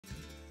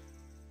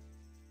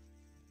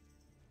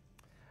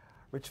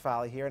Rich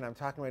Fahle here, and I'm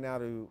talking right now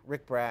to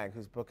Rick Bragg,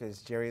 whose book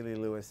is Jerry Lee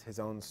Lewis, His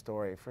Own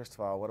Story. First of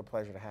all, what a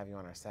pleasure to have you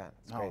on our set.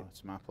 It's great.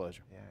 It's my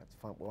pleasure. Yeah, it's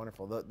fun,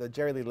 wonderful. The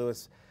Jerry Lee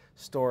Lewis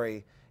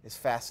story is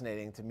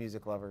fascinating to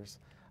music lovers.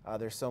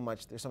 There's so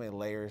many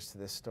layers to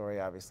this story,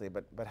 obviously.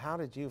 But how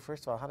did you,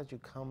 first of all, how did you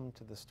come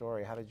to the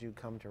story? How did you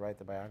come to write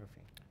the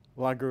biography?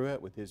 Well, I grew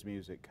up with his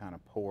music kind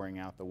of pouring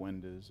out the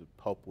windows of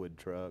pulpwood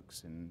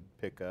trucks and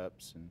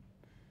pickups and,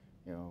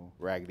 you know,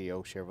 raggedy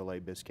old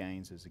Chevrolet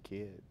Biscaynes as a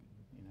kid.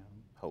 You know,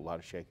 a whole lot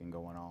of shaking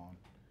going on.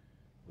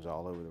 It was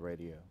all over the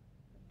radio.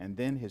 And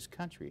then his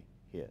country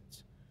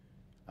hits.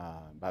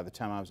 By the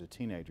time I was a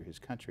teenager, his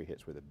country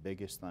hits were the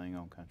biggest thing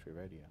on country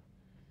radio.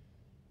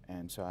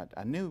 And so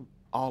I knew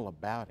all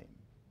about him.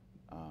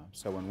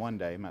 So when one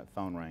day my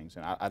phone rings,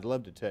 and I'd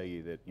love to tell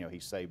you that, you know, he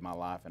saved my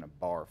life in a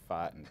bar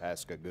fight in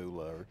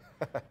Pascagoula,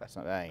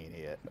 so that ain't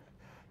it.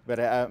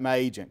 But my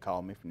agent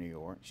called me from New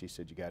York. She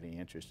said, "You got any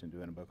interest in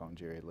doing a book on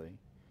Jerry Lee?"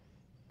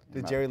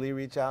 Did Jerry Lee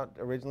reach out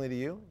originally to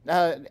you?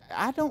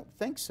 I don't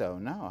think so.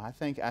 No, I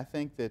think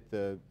that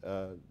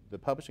the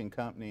publishing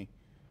company,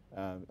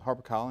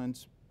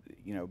 HarperCollins,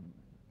 you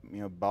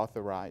know, bought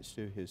the rights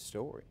to his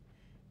story.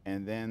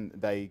 And then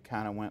they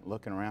kind of went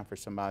looking around for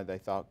somebody they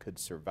thought could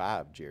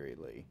survive Jerry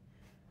Lee.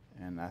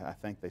 And I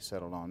think they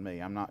settled on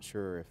me. I'm not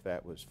sure if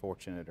that was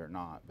fortunate or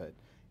not, but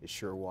it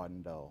sure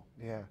wasn't dull.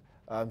 Yeah,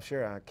 I'm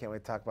sure. I can't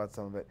wait to talk about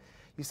some of it.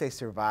 You say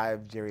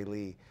survive Jerry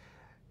Lee.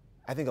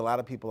 I think a lot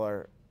of people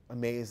are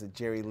amazed that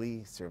Jerry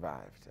Lee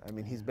survived. I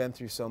mean, he's been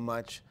through so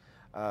much.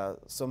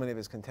 So many of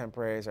his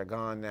contemporaries are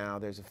gone now.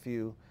 There's a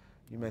few.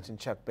 You mentioned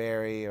Chuck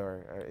Berry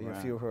or Right.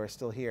 a few who are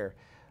still here.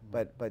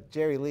 But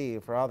Jerry Lee,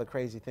 for all the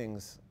crazy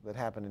things that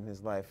happened in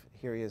his life,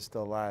 here he is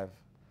still alive,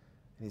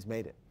 and he's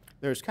made it.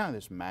 There was kind of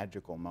this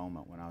magical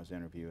moment when I was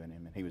interviewing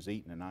him, and he was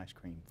eating an ice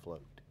cream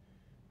float.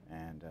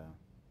 And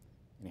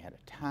he had a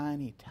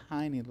tiny,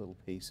 tiny little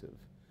piece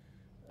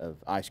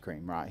of ice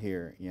cream right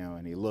here, you know,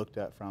 and he looked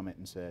up from it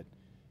and said,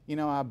 "You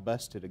know, I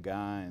busted a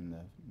guy in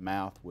the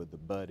mouth with the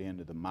butt end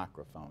of the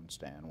microphone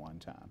stand one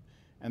time."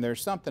 And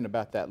there's something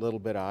about that little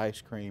bit of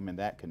ice cream and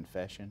that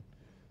confession.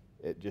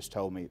 It just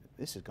told me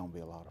this is going to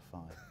be a lot of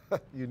fun.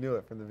 You knew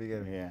it from the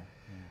beginning. Yeah.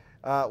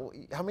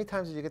 How many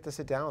times did you get to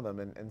sit down with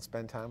him and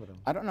spend time with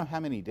him? I don't know how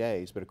many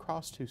days, but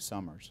across 2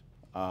 summers,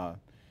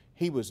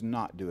 he was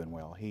not doing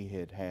well. He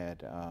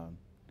had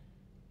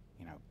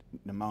you know,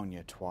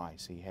 pneumonia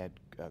twice. He had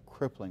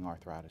crippling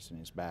arthritis in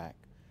his back.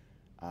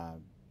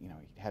 You know,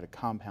 he had a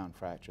compound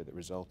fracture that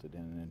resulted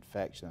in an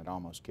infection that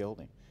almost killed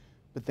him.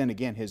 But then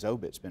again, his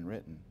obit's been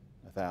written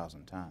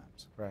 1,000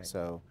 times. Right.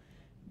 So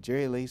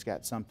Jerry Lee's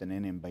got something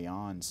in him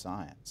beyond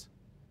science.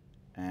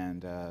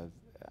 And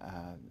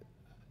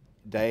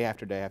day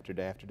after day after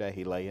day after day,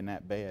 he lay in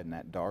that bed, in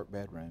that dark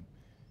bedroom,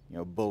 you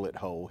know, bullet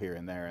hole here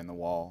and there in the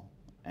wall.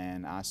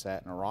 And I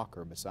sat in a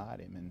rocker beside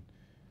him, and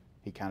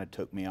he kind of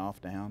took me off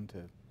down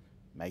to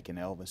making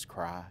Elvis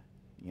cry,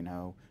 you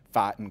know,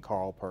 fighting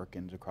Carl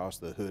Perkins across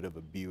the hood of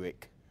a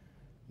Buick.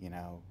 You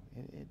know,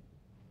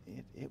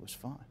 it was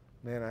fun.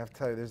 Man, I have to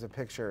tell you, there's a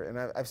picture, and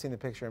I've seen the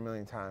picture a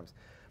million times,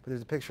 but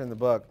there's a picture in the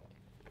book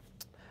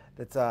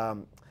that's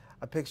a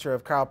picture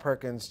of Carl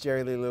Perkins,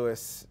 Jerry Lee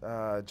Lewis,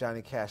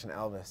 Johnny Cash, and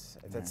Elvis.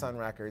 It's at Sun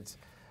Records,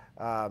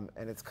 and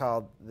it's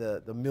called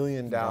the $1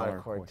 Million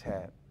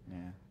Quartet. Yeah.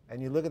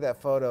 And you look at that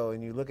photo,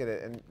 and you look at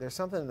it, and there's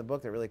something in the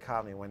book that really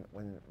caught me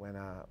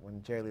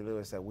when Jerry Lee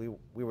Lewis said we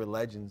were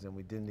legends and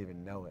we didn't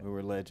even know it. We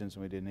were legends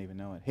and we didn't even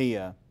know it.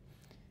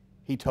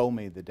 He told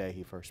me the day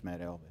he first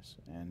met Elvis,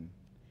 and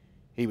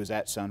he was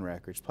at Sun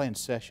Records playing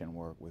session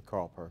work with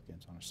Carl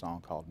Perkins on a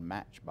song called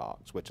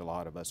Matchbox, which a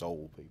lot of us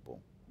old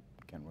people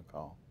can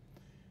recall.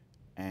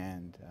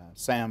 And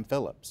Sam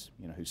Phillips,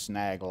 you know, who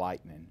snagged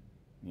lightning,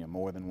 you know,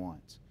 more than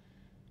once,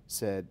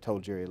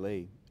 told Jerry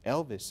Lee,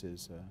 Elvis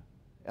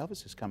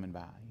is coming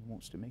by. He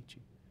wants to meet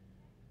you.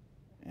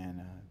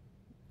 And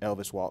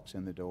Elvis walks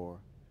in the door,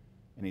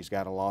 and he's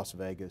got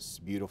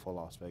a beautiful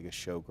Las Vegas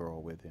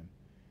showgirl with him.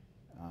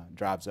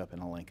 Drives up in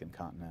a Lincoln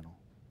Continental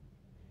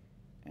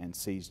and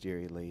sees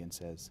Jerry Lee and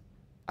says,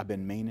 "I've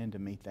been meaning to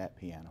meet that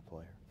piano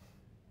player."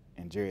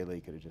 And Jerry Lee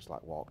could have just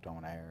like walked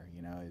on air,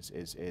 you know,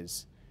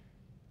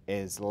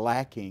 as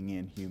lacking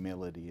in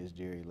humility as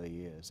Jerry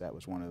Lee is. That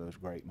was one of those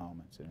great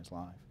moments in his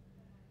life.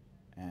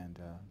 And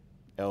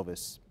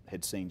Elvis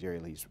had seen Jerry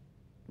Lee's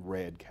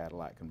red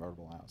Cadillac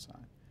convertible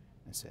outside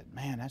and said,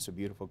 "Man, that's a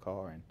beautiful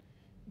car." And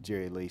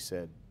Jerry Lee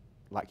said,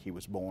 like he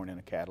was born in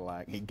a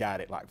Cadillac, he got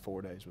it like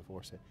 4 days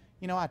before, said,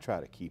 "You know, I try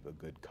to keep a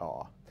good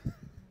car."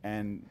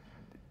 And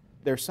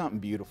there's something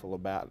beautiful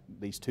about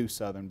these two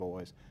Southern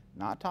boys,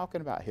 not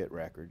talking about hit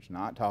records,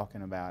 not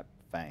talking about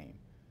fame,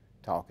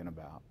 talking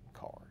about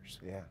cars.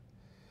 Yeah.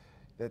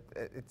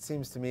 It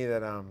seems to me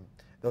that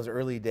those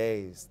early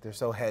days, they're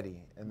so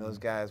heady, and those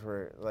guys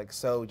were like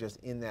so just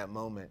in that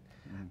moment.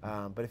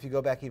 But if you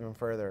go back even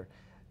further,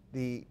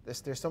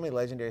 there's so many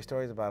legendary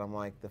stories about him,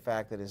 like the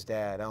fact that his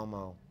dad,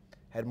 Elmo,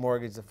 had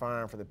mortgaged the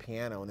farm for the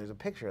piano, and there's a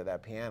picture of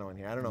that piano in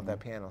here. I don't know if that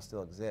piano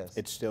still exists.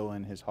 It's still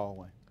in his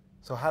hallway.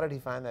 So how did he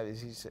find that?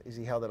 Is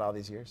he held it all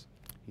these years?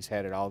 He's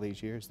had it all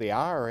these years. The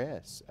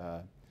IRS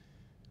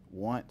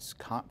once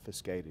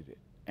confiscated it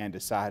and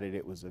decided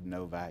it was of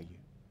no value,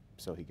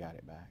 so he got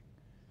it back.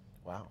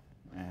 Wow.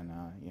 And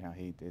you know,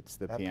 it's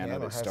the That piano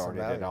that has some started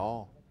it value.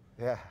 all.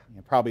 Yeah. You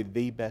know, probably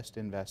the best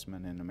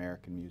investment in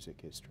American music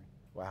history.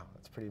 Wow,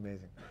 that's pretty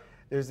amazing.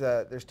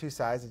 There's two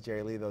sides of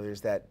Jerry Lee though.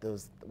 There's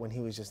those when he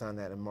was just on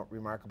that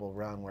remarkable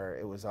run where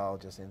it was all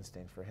just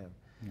instinct for him,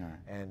 Right.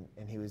 and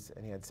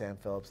he had Sam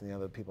Phillips and the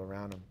other people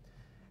around him,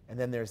 and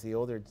then there's the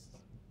older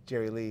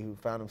Jerry Lee who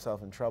found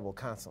himself in trouble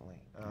constantly,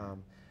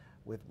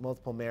 with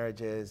multiple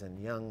marriages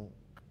and young,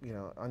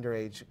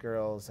 underage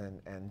girls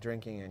and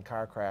drinking and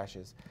car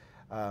crashes.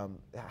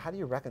 How do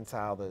you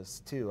reconcile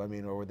those two? I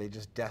mean, or were they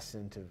just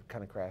destined to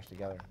kind of crash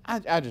together?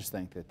 I just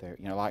think that they're,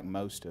 like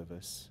most of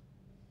us,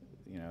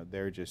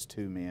 they're just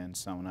two men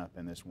sewn up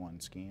in this one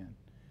skin.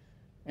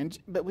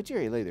 But with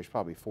Jerry Lee, there's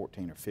probably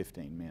 14 or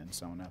 15 men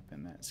sewn up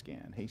in that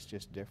skin. He's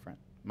just different.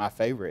 My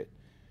favorite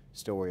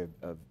story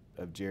of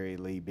Jerry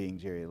Lee being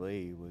Jerry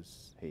Lee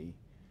was he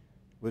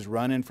was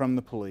running from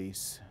the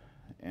police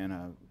in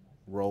a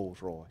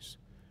Rolls Royce.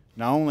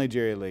 Not only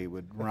Jerry Lee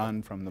would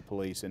run from the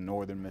police in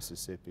northern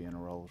Mississippi in a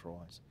Rolls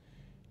Royce,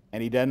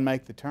 and he doesn't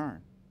make the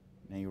turn,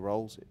 and he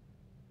rolls it,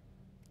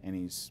 and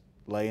he's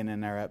laying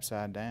in there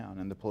upside down,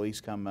 and the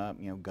police come up,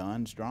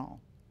 guns drawn,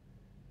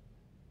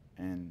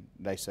 and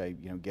they say,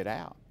 get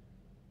out.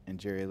 And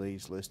Jerry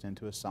Lee's listening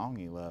to a song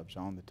he loves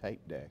on the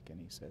tape deck, and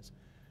he says,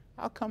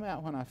 I'll come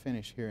out when I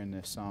finish hearing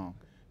this song.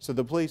 So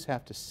the police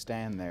have to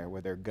stand there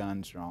with their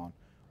guns drawn,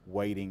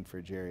 waiting for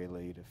Jerry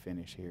Lee to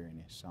finish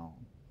hearing his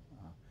song.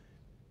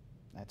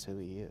 That's who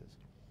he is.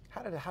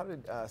 How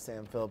did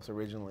Sam Phillips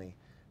originally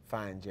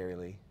find Jerry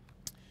Lee?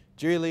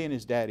 Jerry Lee and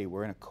his daddy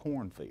were in a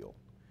cornfield.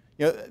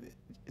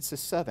 It's a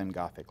Southern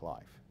Gothic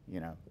life.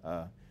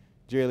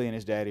 Jerry Lee and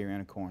his daddy are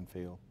in a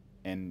cornfield,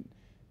 and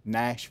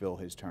Nashville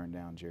has turned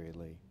down Jerry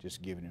Lee,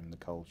 just giving him the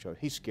cold shoulder.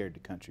 He's scared the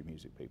country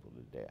music people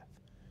to death.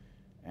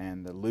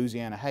 And the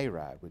Louisiana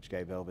Hayride, which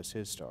gave Elvis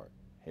his start,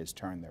 has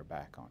turned their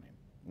back on him.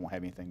 Won't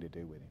have anything to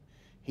do with him.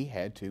 He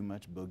had too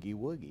much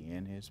boogie-woogie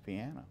in his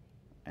piano.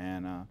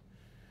 And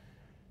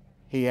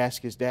he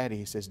asked his daddy,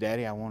 he says,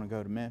 Daddy, I want to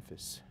go to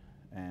Memphis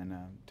and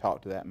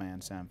talk to that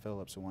man, Sam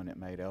Phillips, the one that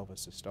made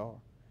Elvis a star.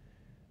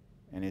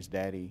 And his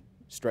daddy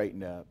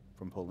straightened up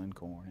from pulling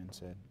corn and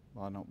said,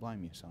 well, I don't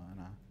blame you, son.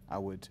 I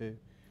would too.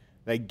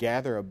 They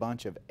gather a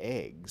bunch of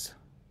eggs,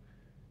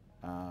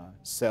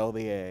 sell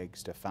the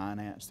eggs to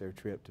finance their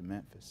trip to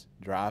Memphis,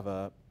 drive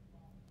up.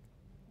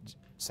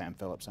 Sam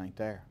Phillips ain't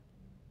there.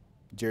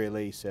 Jerry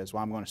Lee says,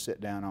 well, I'm going to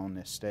sit down on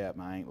this step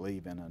and I ain't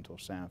leaving until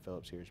Sam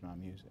Phillips hears my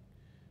music.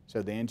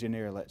 So the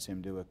engineer lets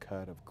him do a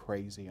cut of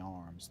Crazy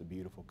Arms, the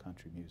beautiful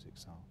country music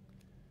song.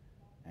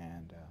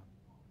 And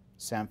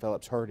Sam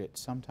Phillips heard it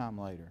sometime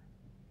later.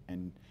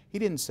 And he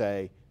didn't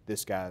say,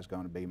 this guy's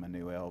going to be my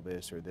new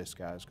Elvis or this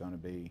guy's going to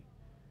be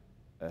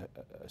a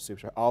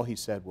superstar. All he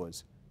said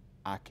was,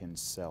 I can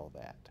sell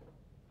that.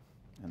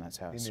 And that's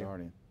how it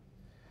started.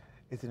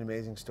 It's an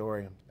amazing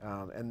story.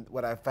 And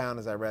what I found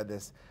as I read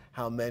this,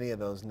 how many of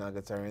those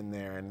nuggets are in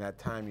there, and that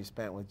time you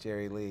spent with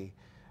Jerry Lee,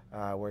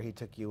 where he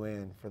took you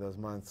in for those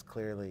months,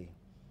 clearly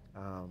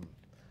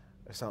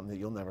something that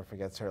you'll never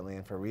forget, certainly.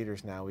 And for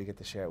readers now, we get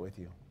to share it with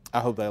you. I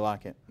hope they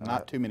like it.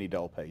 Not too many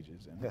dull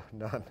pages in it.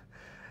 No, none.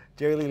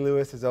 Jerry Lee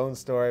Lewis, his own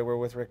story. We're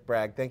with Rick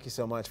Bragg. Thank you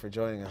so much for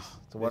joining us.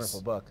 It's a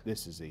wonderful book.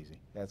 This is easy.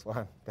 That's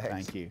one. Thanks.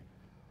 Thank you.